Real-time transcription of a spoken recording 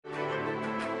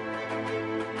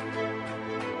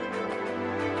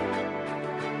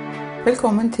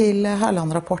Velkommen til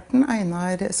Herland-rapporten,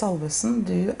 Einar Salvesen.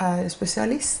 Du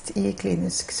spesialist i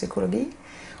klinisk psykologi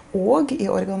og i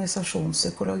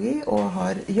organisasjonspsykologi, og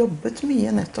har jobbet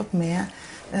mye nettopp med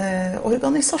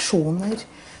organisasjoner.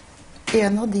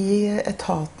 En av de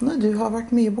etatene du har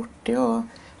vært mye borti, og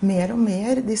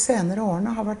mer de senere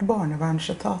årene, har vært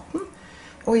barnevernsetaten.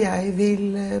 Og jeg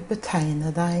vil betegne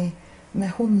deg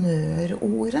med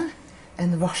honnørordet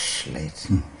en varsler.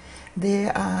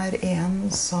 Det en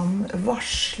som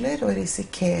varsler og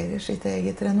risikerer sitt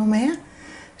eget renommé,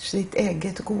 sitt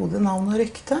eget gode navn og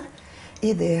rykte,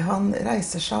 i det han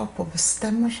reiser seg opp og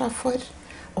bestemmer seg for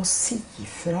å si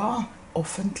fra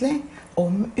offentlig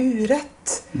om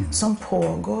urett som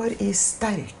pågår i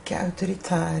sterke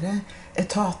autoritære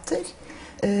etater.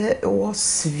 Og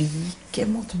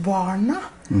sviket mot barna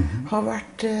har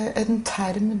vært en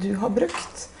term du har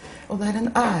brukt. Og det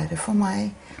en ære for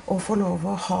meg å få lov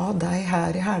å ha deg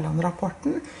her i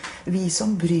Herland-rapporten. Vi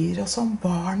som bryr oss om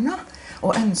barna,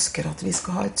 og ønsker at vi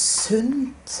skal ha et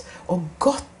sunt og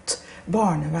godt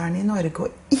barnevern i Norge,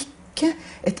 og ikke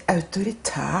et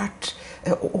autoritært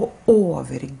og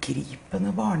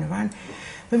overgripende barnevern.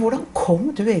 Men hvordan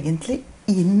kom du egentlig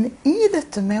inn i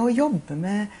dette med å jobbe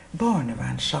med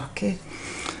barnevernssaker?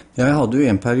 Jeg hadde jo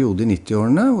en periode i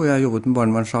 90-årene hvor jeg jobbet med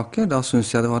barnevernssaker. Da synes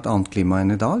jeg det var et annet klima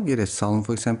enn i dag. I rettssalen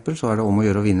for eksempel så det om å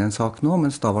gjøre å vinne en sak nå,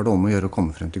 mens da var det om å gjøre å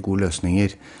komme frem til gode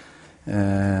løsninger.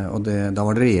 Da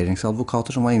var det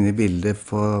regjeringsadvokater som var inne i bildet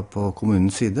på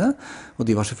kommunens side, og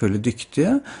de var selvfølgelig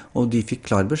dyktige, og de fikk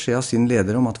klar beskjed av sin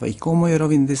leder om at det var ikke om å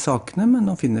gjøre å vinne de sakene, men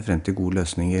å finne frem til gode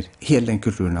løsninger. Hele den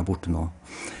kulturen borte nå.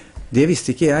 Det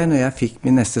visste ikke jeg når jeg fikk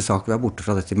min neste sak. Vi borte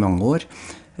fra dette i mange år.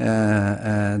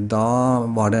 Da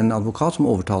var det en advokat som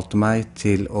overtalte meg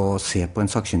til å se på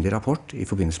en sakkyndig rapport i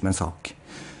forbindelse med en sak.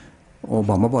 Og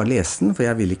ba meg bare lese den, for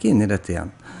jeg ville ikke inn i dette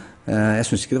igjen. Jeg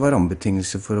synes ikke det var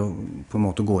rammebetingelser for å på en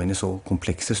måte gå inn i så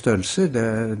komplekse størrelser.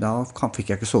 Da fikk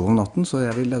jeg ikke sove om natten, så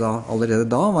allerede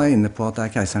da var jeg inne på at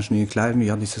det keiserens nye klær,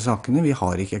 mye av disse sakene. Vi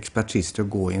har ikke ekspertise til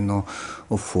å gå inn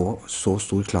og få så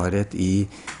stor klarhet i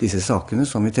disse sakene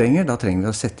som vi trenger. Da trenger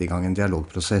vi å sette i gang en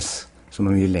dialogprosess som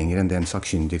mye lenger enn det en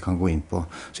sakkyndig kan gå inn på.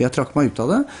 Så jeg trakk meg ut av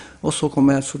det, og så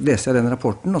leste jeg den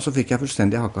rapporten, og så fikk jeg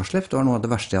fullstendig hakkaslepp. Det var noe av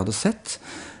det verste jeg hadde sett.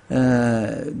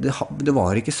 Det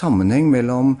var ikke sammenheng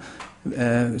mellom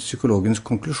psykologens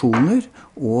konklusjoner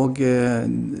og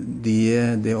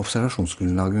det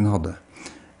observasjonsgrunnlaget hun hadde.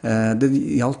 Det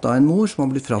gjaldt da en mor som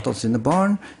hadde blitt fratatt sine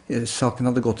barn. Saken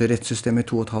hadde gått i rettssystemet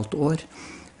i 2,5 år.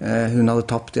 Hun hadde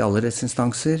tapt i alle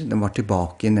rettsinstanser. Den var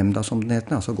tilbake i nemnda, som den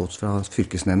heter, altså gått fra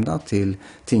fylkesnemnda til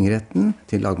tingretten,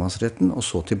 til lagmannsretten, og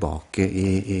så tilbake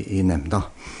i nemnda.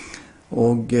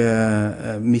 Og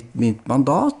mitt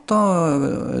mandat da,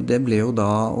 det ble jo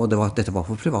da, og dette var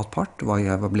for privat part,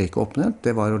 jeg ble ikke åpnet,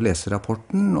 det var å lese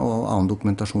rapporten og annen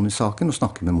dokumentasjon i saken og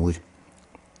snakke med mor.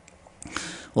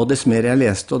 Og dess mer jeg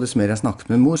leste og dess mer jeg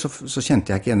snakket med mor, så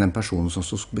kjente jeg ikke igjen den personen som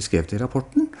stod beskrevet i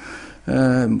rapporten.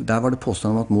 Der var det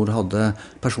påstand om at mor hadde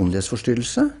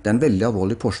personlighetsforstyrrelse. Det en veldig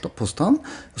alvorlig påstand.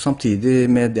 Samtidig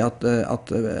med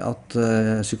at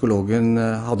psykologen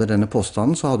hadde denne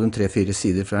påstanden, så hadde hun 3-4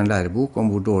 sider fra en lærebok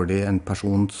om hvor dårlig en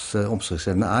persons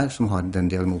omsorgsevne som har den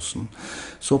diagnosen.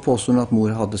 Så påstod hun at mor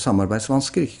hadde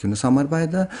samarbeidsvansker, ikke kunne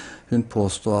samarbeide. Hun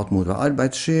påstod at mor var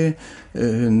arbeidssky.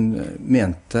 Hun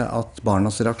mente at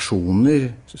barnas reaksjoner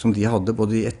som de hadde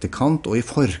både i etterkant og i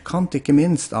forkant, ikke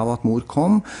minst, av at mor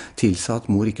kom, tilsa at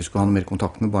mor ikke skulle ha noe mer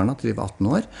kontakt med barna til de var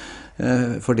 18 år,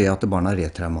 fordi at barna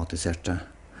retraumatiserte.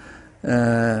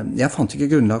 Jeg fant ikke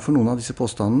grunnlag for noen av disse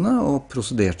påstandene, og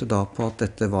prosederte da på at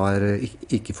dette var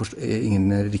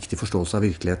ingen riktig forståelse av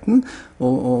virkeligheten,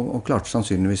 og klarte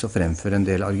sannsynligvis å fremføre en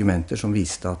del argumenter som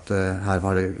viste at her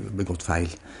var det begått feil.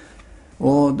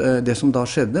 Og det som da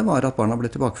skjedde var at barna ble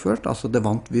tilbakeført, altså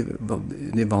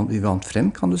vi vant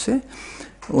frem, kan du si.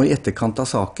 Og i etterkant av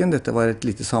saken, dette var et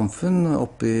lite samfunn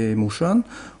oppe i Mosjøen,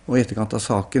 og i etterkant av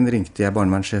saken ringte jeg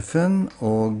barnevernssjefen,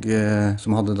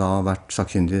 som hadde da vært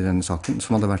sakkyndig i denne saken,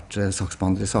 som hadde vært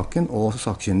saksbehandler i saken, og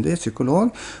sakkyndig,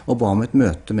 psykolog, og ba om et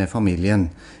møte med familien.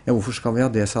 Ja, hvorfor skal vi ha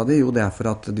det, sa de? Jo, det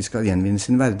for at de skal gjenvinne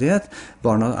sin verdighet.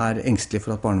 Barna engstelige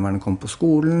for at barnevernet kommer på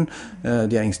skolen,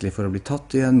 de engstelige for å bli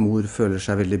tatt igjen, mor føler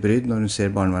seg veldig brydd når hun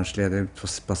ser barnevernsleder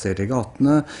passere i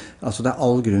gatene. Altså det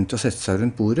all grunn til å sette seg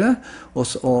rundt bordet,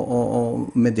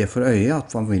 og med det for øye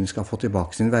at familien skal få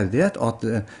tilbake sin verdighet, og at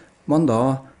man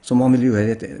da, som man vil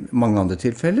gjøre i mange andre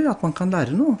tilfeller, at man kan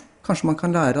lære noe. Kanskje man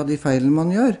kan lære av de feilene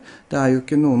man gjør. Det jo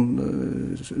ikke noen,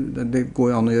 det går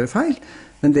jo an å gjøre feil,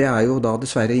 Men det jo da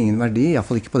dessverre ingen verdi, I hvert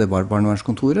fall ikke på det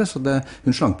barnevernskontoret, så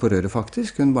hun slank på røret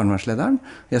faktisk, hun barnevernslederen.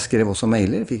 Jeg skrev også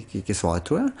mailer, fikk ikke svar,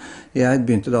 tror jeg. Jeg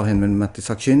begynte da å henvende meg til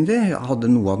sakkyndig, jeg hadde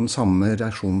noe av den samme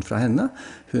reaksjonen fra henne.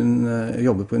 Hun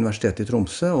jobber på Universitetet I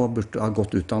Tromsø og burde ha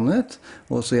gått utdannet,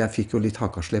 og så jeg fikk jo litt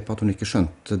hakaslepp at hun ikke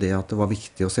skjønte det at det var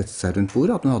viktig å sette seg rundt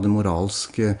bordet, at hun hadde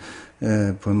moralsk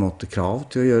på en måte krav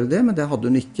til å gjøre det, men det hadde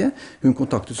hun ikke. Hun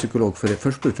kontaktet psykologforeningen.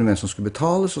 Først spurte hun hvem som skulle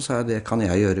betale, så sa jeg det kan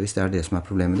jeg gjøre hvis det det som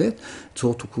problemet ditt.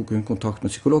 Så tok hun kontakt med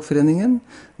psykologforeningen,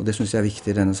 og det synes jeg viktig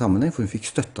I denne sammenheng, for hun fikk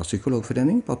støtte av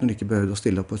psykologforeningen på at hun ikke behøvde å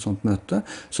stille opp på et sånt møte.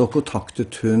 Så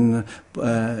kontaktet hun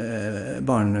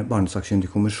barnesakkyndig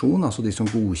kommisjon, altså de som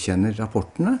godkjenner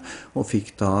rapportene, og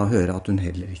fikk da høre at hun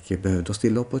heller ikke behøvde å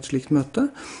stille opp på et slikt møte.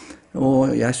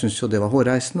 Og jeg synes jo det var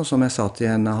hårreisende, og som jeg sa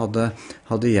til henne,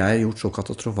 hadde jeg gjort så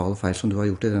katastrofale feil som du har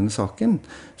gjort I denne saken,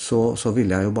 så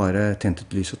ville jeg jo bare tent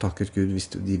et lys og takket Gud hvis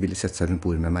de ville sette seg rundt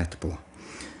bordet med meg etterpå.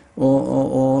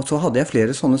 Og så hadde jeg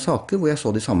flere sånne saker hvor jeg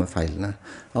så de samme feilene.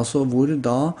 Altså hvor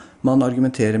da man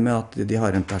argumenterer med at de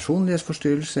har en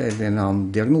personlighetsforstyrrelse eller en eller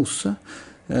annen diagnose.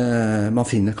 Man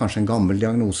finner kanskje en gammel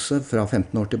diagnose fra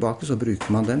 15 år tilbake, så bruker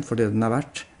man den for det den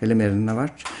verdt, eller mer enn den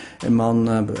verdt.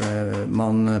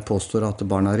 Man påstår at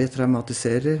barna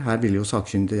retraumatiserer. Her ville jo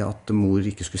sakkyndig at mor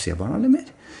ikke skulle se barna eller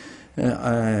mer.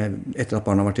 Etter at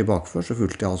barna var tilbakeført, så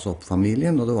fulgte jeg altså opp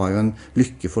familien, og det var jo en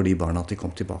lykke for de barna at de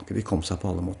kom tilbake. De kom seg på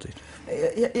alle måter.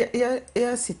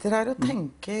 Jeg sitter her og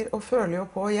tenker og føler jo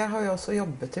på, jeg har jo også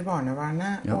jobbet I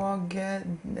barnevernet, ja. Og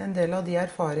en del av de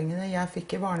erfaringene jeg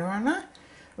fikk I barnevernet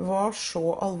var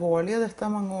så alvorlige, dette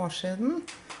mange år siden,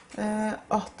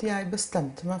 at jeg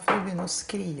bestemte meg for å begynne å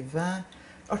skrive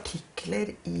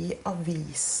artikler I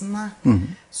avisene.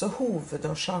 Så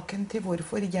hovedårsaken til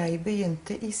hvorfor jeg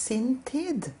begynte I sin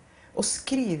tid å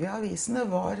skrive I avisene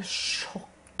var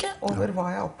sjokket over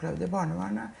hva jeg opplevde I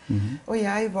barnevernet. Og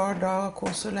jeg var da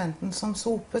konsulenten som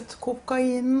sopet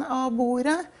kokainen av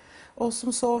bordet, og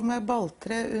som sov med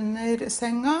balltre under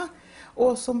senga,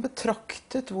 og som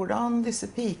betraktet hvordan disse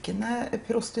pikene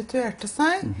prostituerte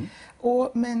seg,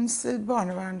 og mens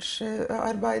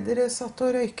barnevernsarbeidere satt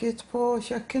og røyket på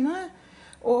kjøkkenet,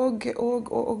 og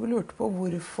lurte på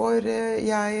hvorfor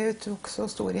jeg tok så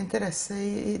stor interesse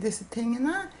I disse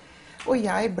tingene. Og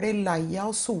jeg ble lei av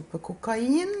å sope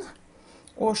kokain,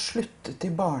 og sluttet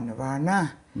I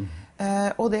barnevernet.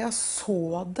 Og det jeg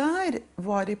så der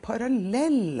var I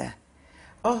parallell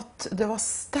at det var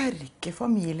sterke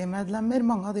familiemedlemmer,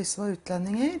 mange av disse var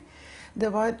utlendinger, det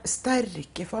var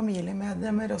sterke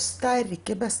familiemedlemmer og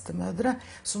sterke bestemødre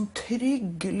som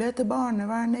tryglet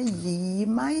barnevernet, gi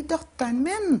meg datteren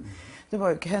min. Det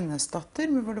var jo ikke hennes datter,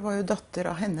 men det var jo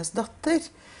datter av hennes datter,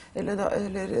 eller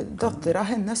datter av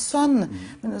hennes sønn.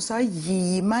 Men hun sa,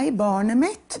 gi meg barnet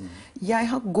mitt. Jeg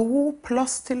har god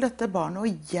plass til dette barnet,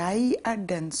 og jeg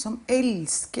den som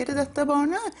elsker dette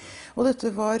barnet. Og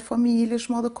dette var familier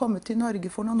som hadde kommet til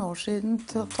Norge for noen år siden,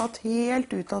 tatt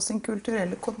helt ut av sin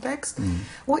kulturelle kontekst,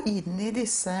 og inn I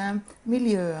disse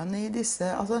miljøene, I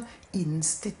disse, altså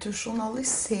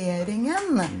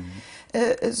institusjonaliseringen.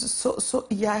 Så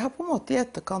jeg har på en måte I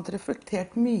etterkant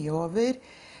reflektert mye over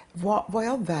hva I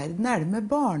all verden det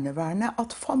med barnevernet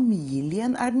at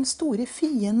familien den store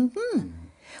fienden?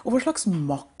 Og hva slags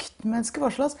maktmenneske,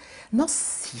 hva slags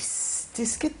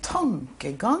nazistiske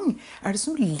tankegang det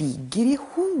som ligger I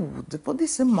hodet på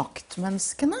disse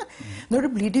maktmenneskene? Når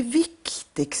det blir det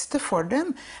viktigste for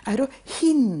dem å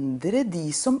hindre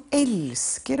de som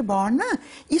elsker barnet.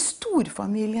 I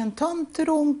storfamilien, tanter,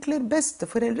 onkler,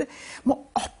 besteforeldre, må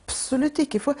absolutt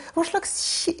ikke få. Hva slags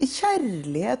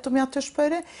kjærlighet, om jeg tør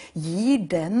spørre, gir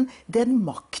den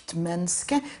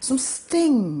maktmenneske som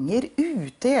stenger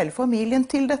ute hele familien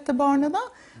til dette barnet da?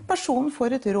 Personen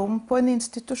får et rom på en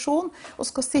institusjon og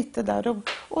skal sitte der,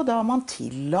 og da man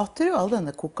tillater jo all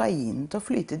denne kokainen til å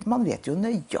flyte. Man vet jo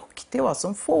nøyaktig hva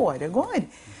som foregår.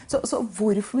 Så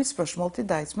hvorfor mitt spørsmål til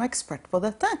deg som ekspert på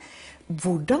dette?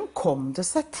 Hvordan kom det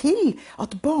seg til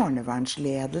at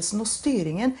barnevernsledelsen og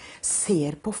styringen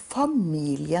ser på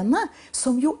familiene,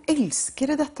 som jo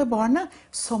elsker dette barnet,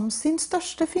 som sin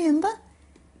største fiende?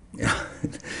 Ja,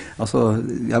 altså,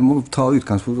 jeg må ta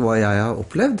utgangspunkt i hva jeg har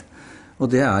opplevd. Og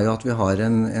det jo at vi har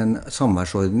en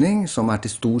samværsordning som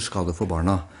til stor skade for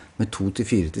barna, med 2 til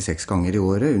 4 til 6 ganger I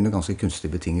året under ganske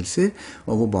kunstige betingelser,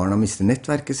 og hvor barna mister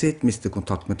nettverket sitt, mister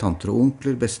kontakt med tanter og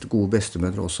onkler, gode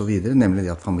bestemødre og så videre, nemlig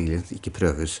det at familien ikke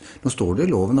prøves. Nå står det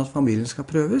I loven at familien skal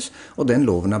prøves, og den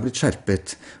loven blitt skjerpet.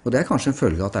 Og det kanskje en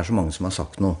følge av at det så mange som har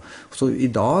sagt noe. Så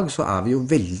I dag så vi jo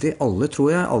veldig, alle tror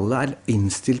jeg, alle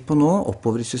innstilt på nå,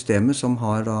 oppover I systemet som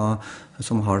har da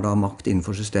som har da makt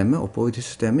innenfor systemet, oppover til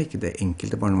systemet, ikke det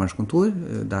enkelte barnevernskontor.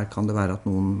 Der kan det være at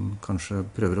noen kanskje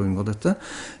prøver å unngå dette.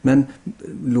 Men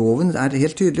loven er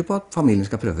helt tydelig på at familien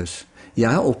skal prøves. Jeg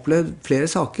har opplevd flere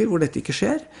saker hvor dette ikke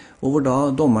skjer, og hvor da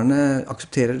dommerne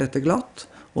aksepterer dette glatt,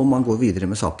 og man går videre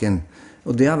med saken.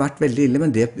 Og det har vært veldig ille,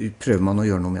 men det prøver man å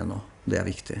gjøre noe med nå. Det er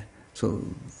viktig.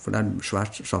 For det er en svær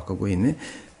sak å gå inn i.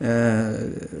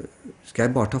 Skal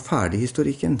jeg bare ta ferdig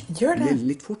historikken? Gjør det.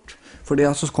 Litt fort. For det,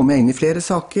 så kommer jeg inn i flere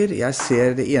saker. Jeg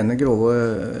ser det ene grove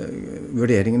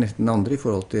vurderingen etter den andre i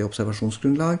forhold til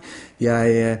observasjonsgrunnlag.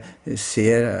 Jeg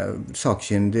ser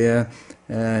sakkyndige.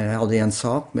 Jeg hadde en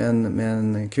sak med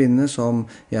en kvinne som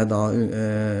jeg da,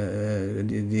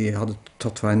 de hadde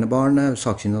tatt fra henne barnet.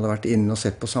 Sakkyndige hadde vært inne og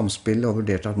sett på samspillet og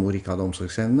vurderte at mor ikke hadde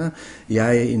omsorgsevne.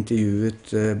 Jeg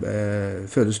intervjuet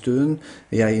fødestuen.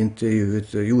 Jeg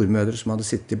intervjuet jordmødre som hadde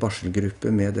sittet i barselgruppe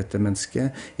med dette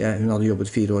mennesket. Hun hadde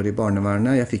jobbet 4 år i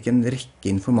barnevernet. Jeg fikk en rekke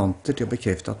informanter til å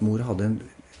bekrefte at mor hadde en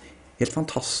helt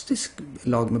fantastisk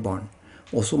lag med barn.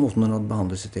 Også måten hun hadde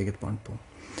behandlet sitt eget barn på.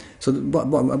 Så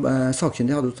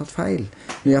sakkyndige hadde jo tatt feil.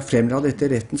 Når jeg fremla dette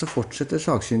i retten, så fortsetter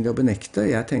sakkyndige å benekte.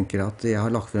 Jeg tenker at jeg har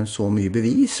lagt frem så mye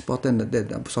bevis på at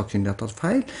sakkyndige har tatt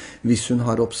feil. Hvis det hun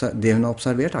har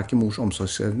observert, er ikke mors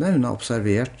omsorgsevne. Hun har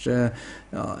observert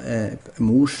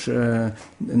mors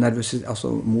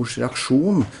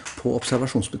reaksjon på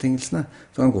observasjonsbetingelsene.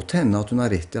 Så det kan godt hende at hun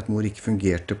har rett i at mor ikke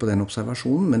fungerte på den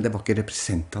observasjonen, men det var ikke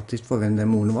representativt for hvem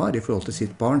den moren var i forhold til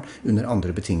sitt barn under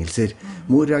andre betingelser.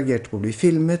 Mor reagerte på å bli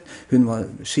filmet, hun var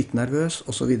skittnervøs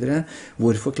og så videre.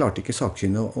 Hvorfor klarte ikke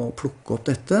sakkyndige å plukke opp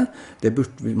dette?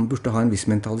 Man burde ha en viss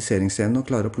mentaliseringsevne og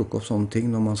klare å plukke opp sånne ting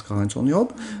når man skal ha en sånn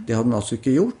jobb. Det hadde hun altså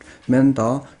ikke gjort, men da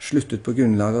sluttet på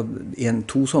grunnlag av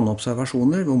 2 sånne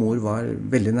observasjoner hvor mor var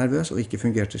veldig nervøs og ikke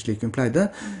fungerte slik hun pleide,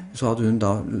 så hadde hun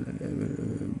da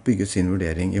bygget sin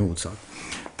vurdering i hovedsak.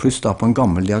 Pluss da på en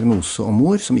gammel diagnose om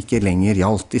mor som ikke lenger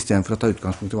gjaldt. I stedet for å ta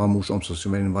utgangspunkt i hva mors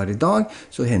omsorgsvurdering var i dag,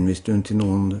 så henviste hun til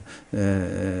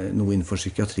noe innenfor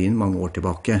psykiatrien mange år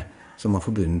tilbake, som var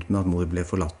forbundet med at mor ble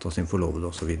forlatt av sin forlovede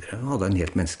og så videre. Hun hadde en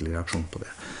helt menneskelig reaksjon på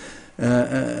det.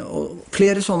 Og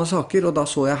flere sånne saker, og da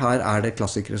så jeg her er det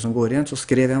klassikere som går igjen. Så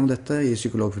skrev jeg om dette i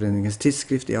Psykologforeningens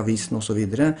tidsskrift, i avisen og så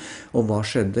videre. Og hva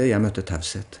skjedde? Jeg møtte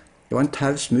taushet. Det var en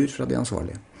taus mur fra de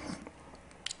ansvarlige.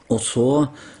 Og så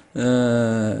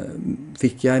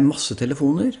fikk jeg masse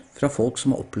telefoner fra folk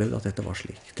som har opplevd at dette var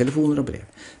slik. Telefoner og brev.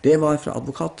 Det var fra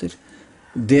advokater.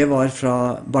 Det var fra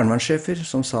barnevernssjefer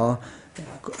som sa: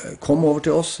 kom over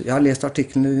til oss, jeg har lest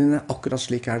artiklene dine, akkurat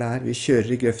slik er det her. Vi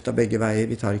kjører i grøfta begge veier,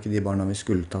 vi tar ikke de barna vi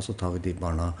skulle ta, så tar vi de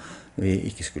barna vi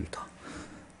ikke skulle ta.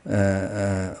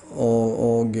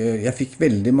 Og jeg fikk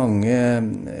veldig mange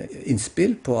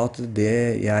innspill på at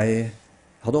det jeg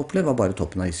hadde opplevd var bare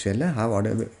toppen av isfjellet. Her var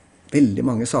det veldig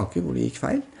mange saker hvor det gikk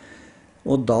feil.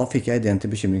 Og da fikk jeg ideen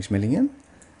til bekymringsmeldingen.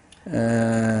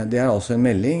 Det er altså en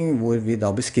melding hvor vi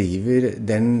da beskriver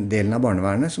den delen av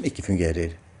barnevernet som ikke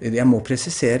fungerer. Jeg må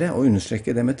presisere og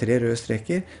understreke det med 3 røde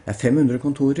streker. Det er 500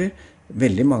 kontorer,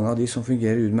 veldig mange av de som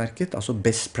fungerer utmerket, altså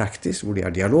best practice, hvor de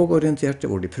er dialogorienterte,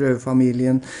 hvor de prøver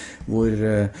familien, hvor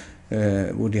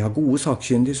de har gode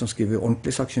sakkyndige som skriver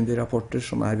ordentlige sakkyndige rapporter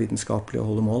som er vitenskapelige og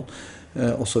holder mål,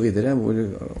 og så videre, hvor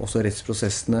også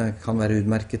rettsprosessene kan være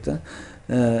utmerkete.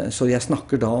 Så jeg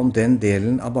snakker da om den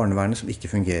delen av barnevernet som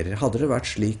ikke fungerer. Hadde det vært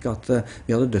slik at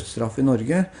vi hadde dødsstraff i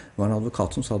Norge, det var en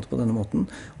advokat som sa det på denne måten,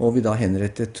 og vi da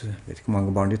henrettet, vet ikke hvor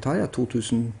mange barn de tar,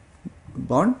 2000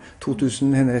 barn,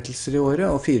 2000 henrettelser i året,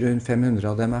 og 400-500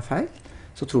 av dem er feil,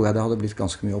 så tror jeg det hadde blitt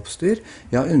ganske mye oppstyr.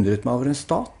 Jeg har undret meg over en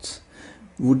stat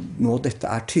hvor nå dette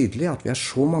er tydelig, at vi er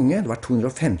så mange, det var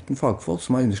 215 fagfolk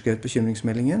som har underskrevet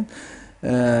bekymringsmeldingen.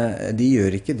 De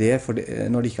gjør ikke det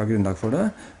når de ikke har grunnlag for det.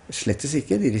 Slettes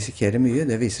ikke, de risikerer mye,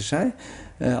 det viser seg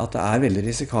at det er veldig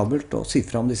risikabelt å si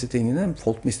fra om disse tingene.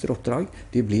 Folk mister oppdrag,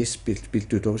 de blir spilt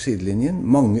utover sidelinjen.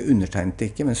 Mange undertegnet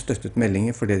ikke, men støttet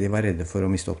meldinger fordi de var redde for å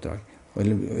miste oppdrag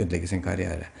eller ødelegge sin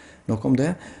karriere. Nok om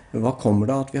det. Hva kommer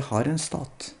da at vi har en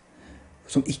stat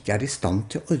som ikke er i stand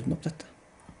til å ordne opp dette?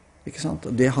 Ikke sant?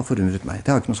 Det har forundret meg,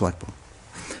 det har jeg ikke noe svar på.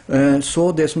 Så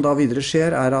det som da videre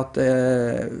skjer er at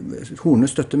Horne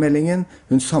støtter meldingen.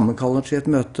 Hun sammenkaller til et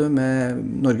møte med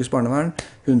Norges barnevern,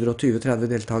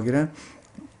 120-30 deltagere.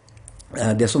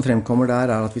 Det som fremkommer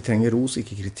der er at vi trenger ros,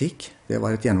 ikke kritikk. Det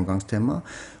var et gjennomgangstema.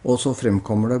 Og så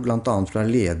fremkommer det blant annet fra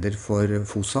leder for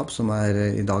FOSAB, som er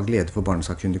i dag leder for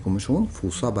Barnesakkyndig kommisjon.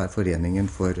 FOSAB er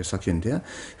foreningen for sakkyndige.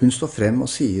 Hun står frem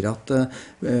og sier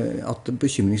at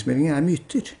bekymringsmeldinger er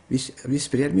myter. Vi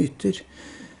sprer myter.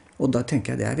 Og da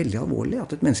tenker jeg det veldig alvorlig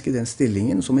at et menneske i den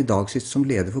stillingen, som i dag sitter som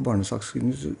leder for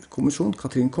Barnesakskommisjonen,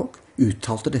 Katrin Koch,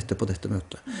 uttalte dette på dette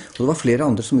møtet. Og det var flere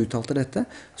andre som uttalte dette.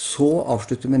 Så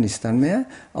avslutter ministeren med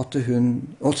at hun,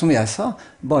 og som jeg sa,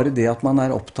 bare det at man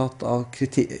opptatt av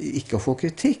ikke å få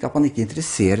kritikk, at man ikke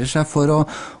interesserer seg for å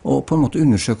på en måte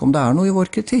undersøke om det noe i vår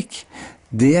kritikk.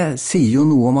 Det sier jo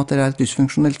noe om at det et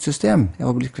dysfunksjonelt system. Jeg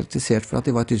har blitt kritisert for at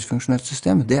det var et dysfunksjonelt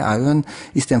system. Det jo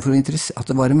i stedet for at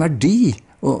det var en verdi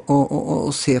å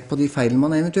se på de feilene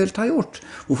man eventuelt har gjort.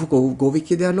 Hvorfor går vi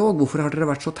ikke i dialog? Hvorfor har dere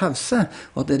vært så tause?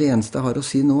 Og at det eneste jeg har å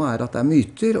si nå at det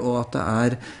myter, og at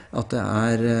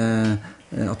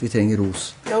vi trenger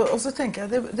ros. Ja, og så tenker jeg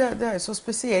det jo så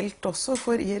spesielt også,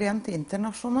 for rent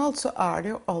internasjonalt så det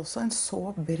jo altså en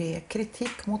så bred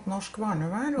kritikk mot norsk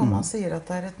barnevern, og man sier at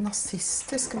det et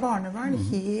nazistisk barnevern,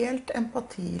 helt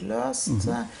empatiløst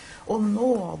og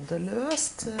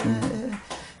nådeløst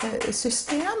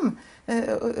system.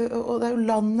 Og det jo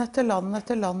land etter land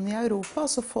etter land i Europa,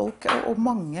 så folk, og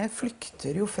mange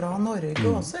flykter jo fra Norge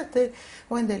også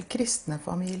og en del kristne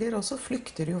familier også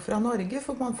flykter jo fra Norge,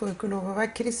 for man får jo ikke lov å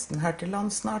være kristen her til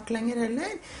land snart lenger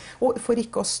heller, og for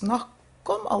ikke å snakke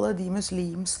om alle de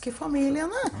muslimske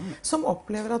familiene som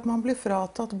opplever at man blir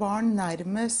fratatt barn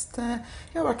nærmest,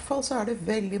 i hvert fall så det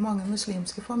veldig mange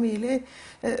muslimske familier,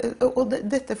 og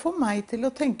dette får meg til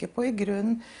å tenke på i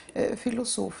grunn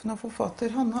filosofen og forfatter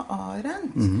Hannah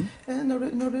Arendt,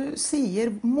 når du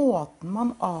sier måten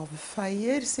man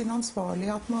avfeier sin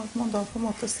ansvarlighet, at man da på en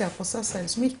måte ser på seg selv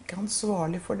som ikke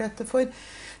ansvarlig for dette, for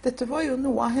dette var jo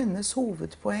noe av hennes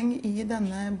hovedpoeng i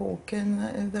denne boken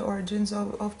The Origins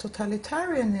of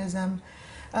Totalitarianism.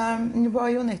 Var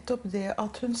jo nettopp det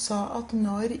at hun sa at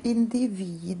når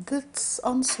individets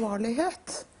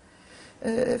ansvarlighet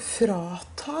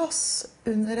fratas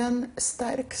under en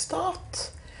sterk stat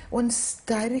og en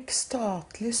sterk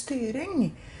statlig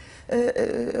styring,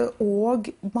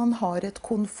 og man har et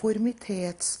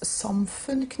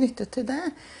konformitetssamfunn knyttet til det,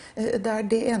 der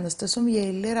det eneste som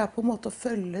gjelder på en måte å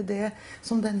følge det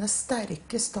som denne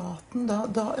sterke staten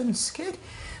da ønsker,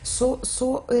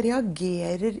 så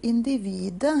reagerer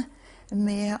individet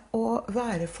med å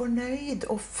være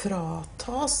fornøyd og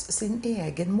fratas sin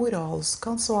egen moralske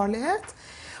ansvarlighet.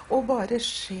 Og bare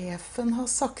sjefen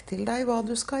har sagt til deg hva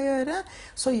du skal gjøre,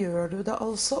 så gjør du det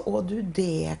altså, og du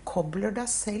dekobler deg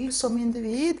selv som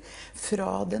individ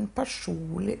fra den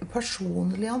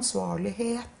personlige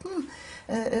ansvarligheten.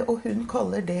 Og hun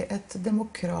kaller det et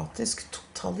demokratisk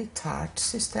totalitært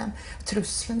system.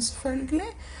 Trusselen selvfølgelig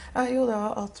jo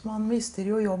da at man mister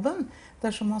jo jobben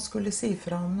dersom man skulle si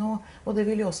fra om noe, og det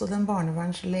vil jo også den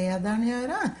barnevernslederen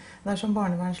gjøre. Dersom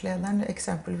barnevernslederen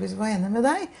eksempelvis var enig med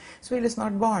deg, så ville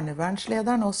snart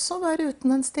barnevernslederen også være uten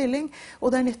en stilling,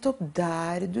 og det nettopp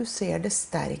der du ser det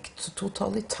sterkt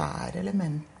totalitære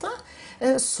elementet,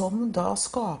 som da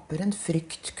skaper en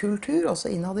fryktkultur,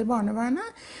 også innad i barnevernet,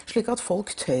 slik at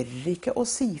folk tør ikke å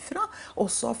si fra,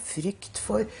 også av frykt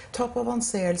for tap av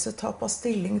anseelse, tap av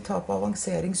stilling, tap av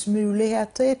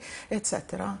avanseringsmuligheter,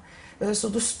 etc.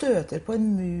 Så du støter på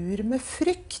en mur med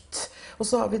frykt. Og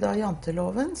så har vi da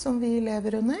janteloven som vi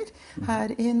lever under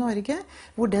her i Norge,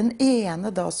 hvor den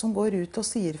ene da som går ut og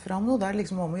sier fra om noe, det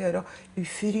liksom om å gjøre å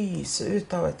fryse ut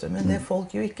da, vet du. Men det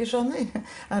folk jo ikke skjønner,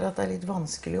 at det litt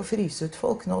vanskelig å fryse ut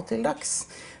folk nå til dags.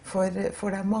 For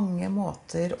det mange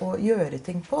måter å gjøre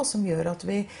ting på som gjør at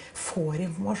vi får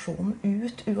informasjonen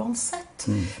ut uansett.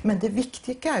 Men det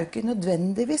viktige jo ikke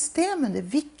nødvendigvis det, men det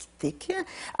viktige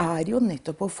jo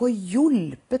nettopp å få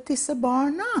hjulpet disse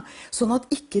barna, sånn at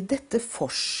ikke dette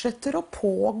fortsetter å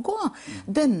pågå.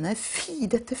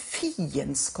 Dette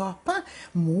fiendskapet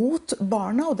mot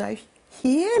barna, og det jo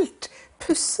helt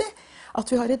pussig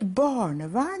at vi har et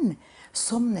barnevern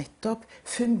som nettopp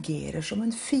fungerer som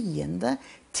en fiende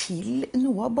til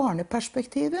noe av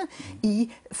barneperspektivet i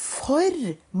for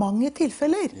mange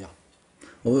tilfeller. Ja.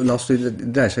 Og det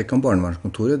dreier seg ikke om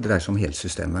barnevernskontoret, det dreier seg om hele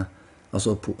systemet.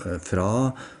 Altså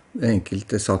fra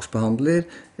enkelte saksbehandler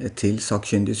til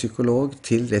sakkyndig psykolog,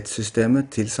 til rettssystemet,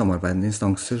 til samarbeidende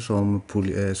instanser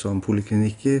som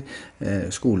poliklinikker,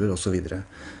 skoler og så videre.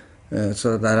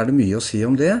 Så der det mye å si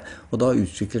om det, og da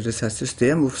utvikler det seg et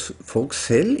system hvor folk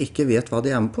selv ikke vet hva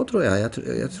de med på, tror jeg. Jeg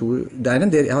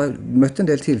har møtt en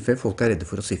del tilfeller folk redde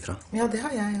for å si fra. Ja, det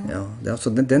har jeg jo. Ja,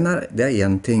 det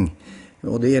en ting.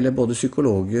 Og det gjelder både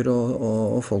psykologer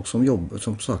og folk som jobber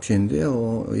som sakkyndige,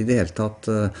 og i det hele tatt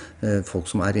folk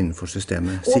som innenfor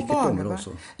systemet. Sikkert dommere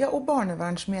også. Ja, og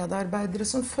barnevernsmedarbeidere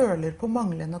som føler på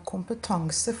manglende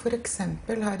kompetanse, for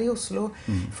eksempel her i Oslo,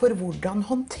 for hvordan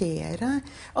håndtere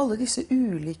alle disse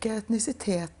ulike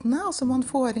etnisitetene. Altså man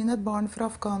får inn et barn fra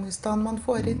Afghanistan, man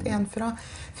får inn en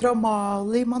fra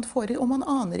Mali, og man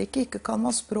aner ikke kan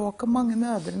man språket, mange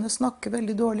mødrene snakker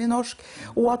veldig dårlig norsk,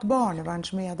 og at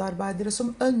barnevernsmedarbeidere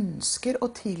som ønsker å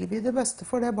tilby det beste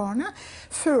for det barnet,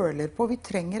 føler på vi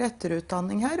trenger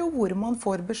etterutdanning her, og hvor man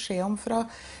får beskjed om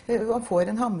man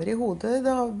får en hammer i hodet,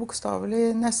 da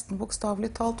nesten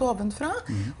bokstavelig talt ovenfra,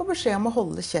 og beskjed om å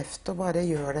holde kjeft og bare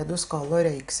gjøre det du skal og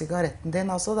røyke sigaretten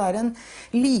din. Altså det en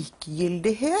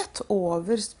likegyldighet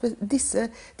over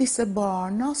disse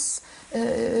barnas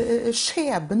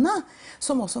skjebne,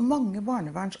 som også mange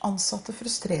barnevernsansatte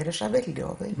frustrerer seg veldig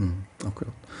over.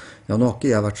 Akkurat. Ja, nå har ikke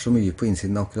jeg vært så mye på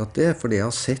innsiden av akkurat det, for det jeg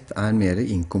har sett mer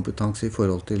inkompetanse i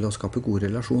forhold til å skape gode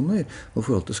relasjoner, og i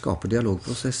forhold til å skape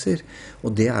dialogprosesser. Og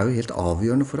det jo helt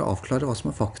avgjørende for å avklare hva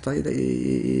som fakta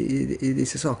i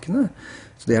disse sakene.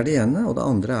 Så det det ene, og det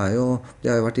andre jo, det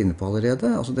har jeg vært inne på allerede,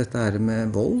 altså dette med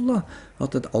vold, da.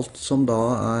 At alt som da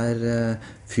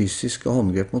fysiske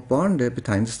håndgrep mot barn, det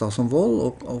betegnes da som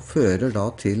vold, og fører da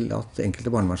til at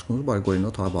enkelte barnevernskontor bare går inn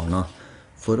og tar barna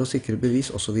for å sikre bevis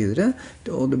og så videre,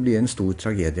 og det blir en stor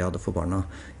tragedie av det for barna,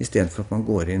 i stedet for at man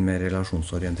går inn med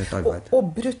relasjonsorientert arbeid. Og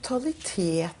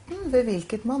brutaliteten ved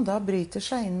hvilket man da bryter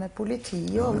seg inn med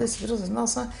politiet og alle disse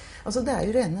prosessene, altså det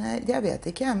jo rene, jeg vet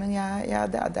ikke, men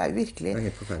det jo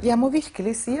virkelig, jeg må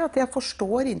virkelig si at jeg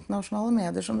forstår internasjonale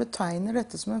medier som betegner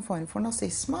dette som en form for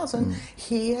nazisme, altså en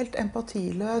helt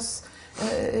empatiløs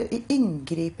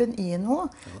inngripen i noe,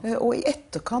 og i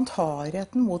etterkant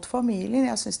hardheten mot familien.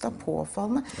 Jeg synes det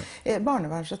påfallende.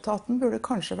 Barnevernsetaten burde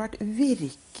kanskje vært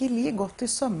virkelig godt i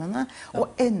sømmene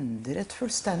og endret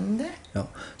fullstendig. Ja,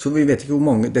 så vi vet ikke hvor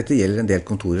mange, dette gjelder en del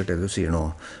kontorer, det du sier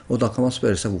nå, og da kan man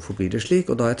spørre seg hvorfor blir det slik,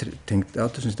 og da har jeg tenkt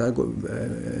at jeg synes det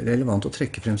relevant å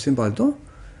trekke frem Zimbardo.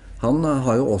 Han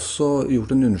har jo også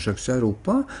gjort en undersøkelse i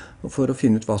Europa for å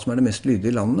finne ut hva som det mest lydige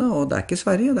i landet, og det ikke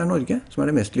Sverige, det Norge som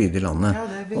det mest lydige i landet. Ja,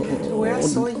 det tror jeg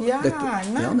så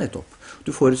gjerne. Ja, nettopp. Du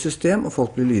får et system, og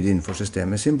folk blir lydige innenfor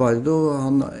systemet. Zimbardo,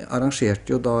 han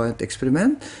arrangerte jo da et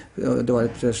eksperiment. Det var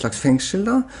et slags fengsel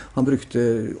da. Han brukte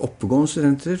oppegående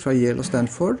studenter fra Yale og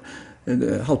Stanford.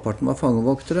 Halvparten var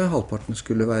fangevoktere, halvparten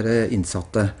skulle være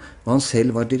innsatte. Og han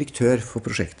selv var direktør for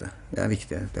prosjektet. Det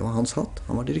viktig. Det var hans hatt.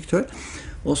 Han var direktør.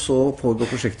 Og så pågår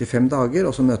prosjektet i 5 dager,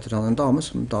 og så møter han en dame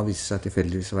som da viser seg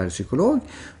tilfeldigvis å være psykolog,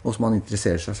 og som han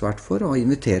interesserer seg svært for, og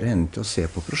inviterer henne til å se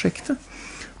på prosjektet.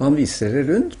 Og han viser det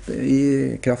rundt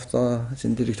i kraft av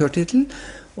sin direktørtitel,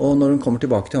 og når hun kommer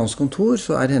tilbake til hans kontor,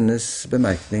 så hennes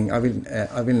bemerkning I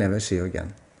will never see you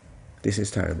again. This is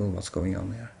terrible, what's going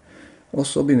on here? Og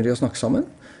så begynner de å snakke sammen,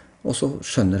 og så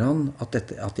skjønner han at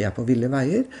de på ville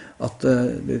veier, at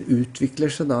det utvikler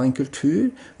seg da en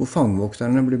kultur hvor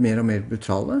fangevokterne blir mer og mer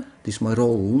brutale, de som har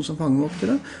rollen som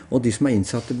fangevoktere, og de som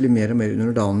innsatte blir mer og mer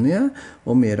underdanige,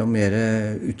 og mer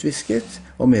utvisket,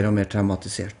 og mer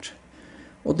traumatisert.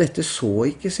 Og dette så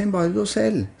ikke Zimbardo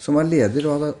selv, som var leder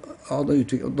av det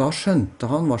utviklet, og da skjønte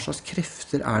han hva slags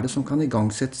krefter det som kan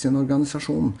igangsettes i en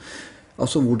organisasjon.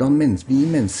 Altså hvordan vi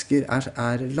mennesker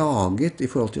laget i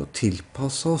forhold til å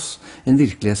tilpasse oss en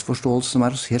virkelighetsforståelse som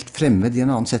oss helt fremmed i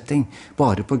en annen setting,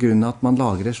 bare på grunn av at man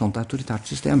lager et sånt autoritært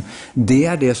system.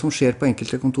 Det det som skjer på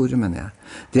enkelte kontorer, mener jeg.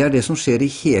 Det det som skjer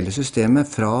i hele systemet,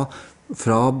 fra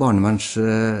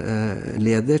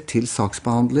barnevernsleder til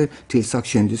saksbehandler, til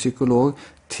sakkyndig psykolog,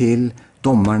 til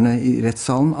dommerne i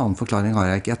rettssalen. Annen forklaring har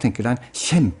jeg ikke. Jeg tenker det en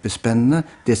kjempespennende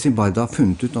det Zimbardo har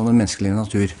funnet ut om den menneskelige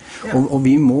natur. Og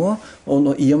vi må,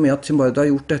 i og med at Zimbardo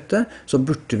har gjort dette, så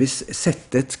burde vi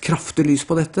sette et kraftig lys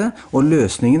på dette, og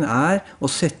løsningen å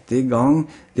sette i gang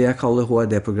det jeg kaller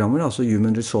HRD-programmer, altså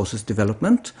Human Resources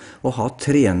Development, og ha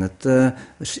trenete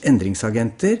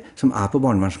endringsagenter som på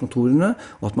barnevernskontorene,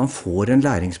 og at man får en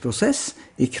læringsprosess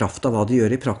i kraft av hva de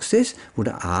gjør i praksis, hvor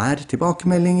det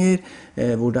tilbakemeldinger,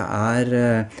 hvor det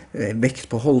vekt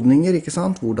på holdninger, ikke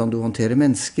sant? Hvordan du håndterer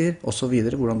mennesker, og så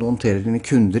videre, hvordan du håndterer dine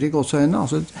kunder i gåseøyne,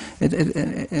 altså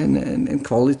en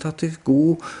kvalitativt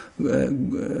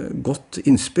godt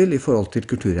innspill i forhold til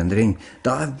kulturendring.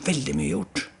 Det veldig mye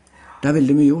gjort. Det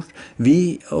veldig mye gjort.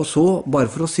 Og så, bare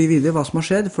for å si videre hva som har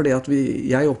skjedd, fordi at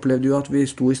jeg opplevde jo at vi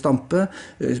sto i stampe,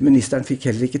 ministeren fikk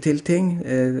heller ikke til ting,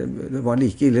 det var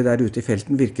like ille der ute i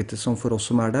felten, virket det som for oss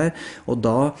som der, og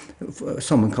da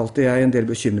sammenkalte jeg en del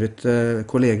bekymrede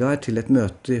kollegaer til et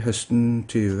møte i høsten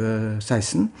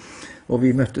 2016, Og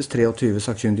vi møttes 23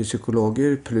 sakkyndige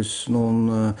psykologer, pluss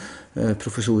noen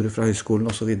professorer fra høyskolen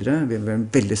og så videre. Vi var en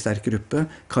veldig sterk gruppe.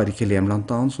 Kari Kilén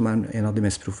blant annet, som er en av de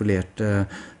mest profilerte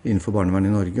innenfor barnevern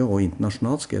i Norge og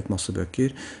internasjonalt, skrevet masse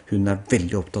bøker. Hun er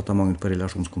veldig opptatt av mangel på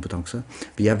relasjonskompetanse.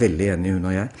 Vi er veldig enige, hun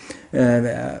og jeg.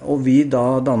 Og vi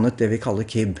da dannet det vi kaller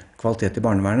KIB, Kvalitet i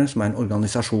barnevernet, som er en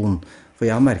organisasjon. For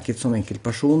jeg har merket som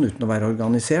enkeltperson, uten å være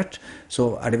organisert,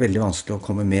 så er det veldig vanskelig å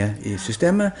komme med i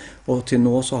systemet. Og til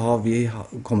nå så har vi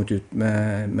kommet ut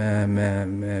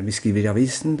vi skriver i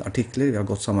avisen, artikler, vi har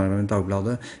gått samarbeid med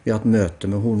Dagbladet, vi har hatt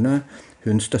møte med Horne.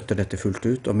 Hun støtter dette fullt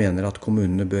ut og mener at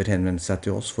kommunene bør henvende seg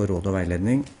til oss for råd og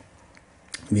veiledning.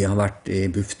 Vi har vært i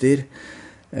Bufdir.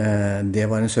 Det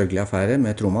var en sørgelig affære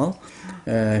med Tromal.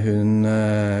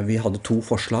 Vi hadde 2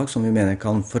 forslag som vi mener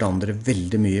kan forandre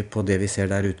veldig mye på det vi ser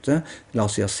der ute. La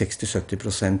oss si at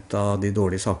 60-70% av de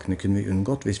dårlige sakene kunne vi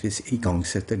unngått hvis vi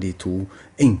igangsetter de 2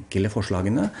 enkle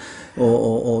forslagene.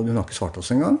 Og hun har ikke svart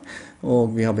oss engang.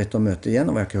 Og vi har bedt om møte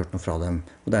igjen, og vi har ikke hørt noe fra dem.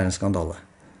 Og det er en skandale.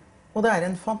 Og det er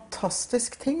en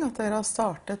fantastisk ting at dere har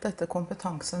startet dette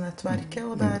kompetansenettverket,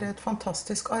 og det er et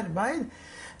fantastisk arbeid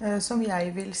som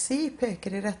jeg vil si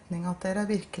peker i retning at dere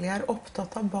virkelig er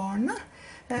opptatt av barnet.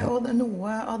 Og det er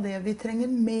noe av det vi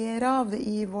trenger mer av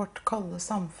i vårt kalde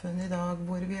samfunn i dag,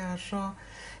 hvor vi er så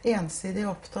ensidig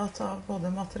opptatt av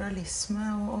både materialisme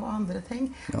og andre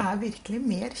ting, er virkelig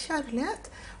mer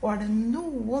kjærlighet. Og er det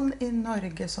noen i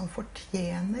Norge som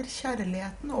fortjener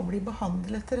kjærligheten og blir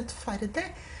behandlet rettferdig,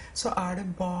 så er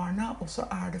det barna, og så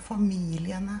er det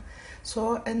familiene.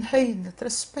 Så en høynet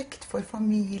respekt for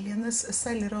familienes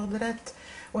selvråderett,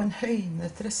 og en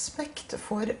høynet respekt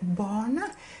for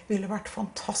barnet ville vært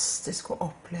fantastisk å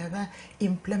oppleve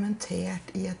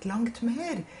implementert i et langt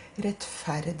mer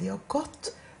rettferdig og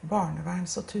godt barnevern.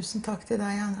 Så tusen takk til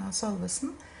deg, Anna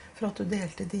Salvesen, for at du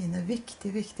delte dine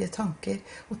viktige tanker.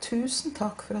 Og tusen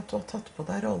takk for at du har tatt på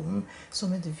deg rollen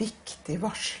som et viktig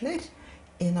varsler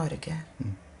i Norge.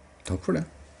 Takk for det.